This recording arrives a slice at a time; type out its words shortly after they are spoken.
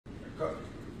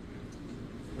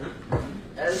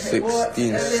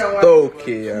16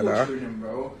 Stokey, you know.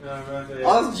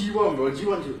 Ask G1, bro.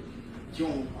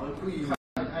 G1. I'll call you.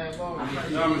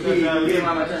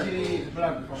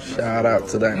 Shout out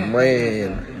to that man.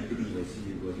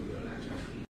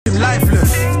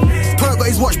 Lifeless. Turk got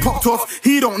his watch popped off.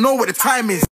 He don't know what the time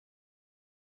is.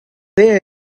 The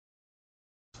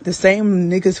same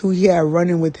niggas who he had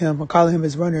running with him, or calling him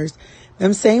his runners,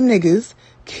 them same niggas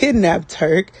kidnapped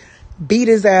Turk, beat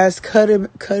his ass, cut him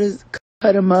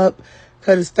up,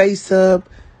 cut his face up,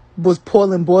 was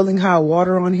pouring boiling hot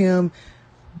water on him,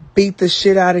 beat the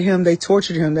shit out of him. They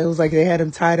tortured him. They was like, they had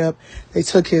him tied up. They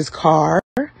took his car.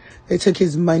 They took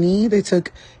his money. They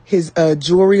took his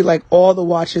jewelry, like all the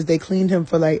watches. They cleaned him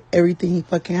for like everything he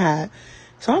fucking had.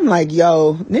 So I'm like,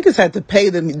 yo, niggas had to pay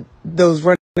those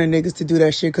running niggas to do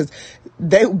that shit, because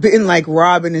they been like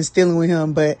robbing and stealing with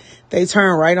him, but they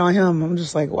turned right on him. I'm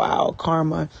just like, wow,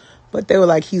 karma. But they were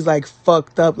like, he's like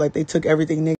fucked up. Like they took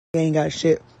everything, nigga ain't got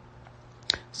shit.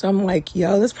 So I'm like,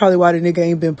 yo, that's probably why the nigga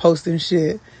ain't been posting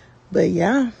shit. But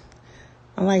yeah,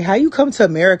 I'm like, how you come to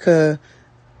America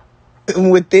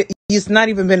with it? It's not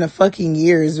even been a fucking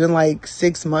year. It's been like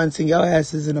 6 months and your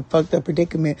ass is in a fucked up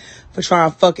predicament for trying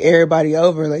to fuck everybody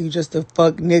over. Like you just a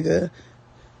fuck nigga.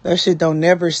 That shit don't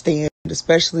never stand,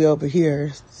 especially over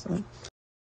here. So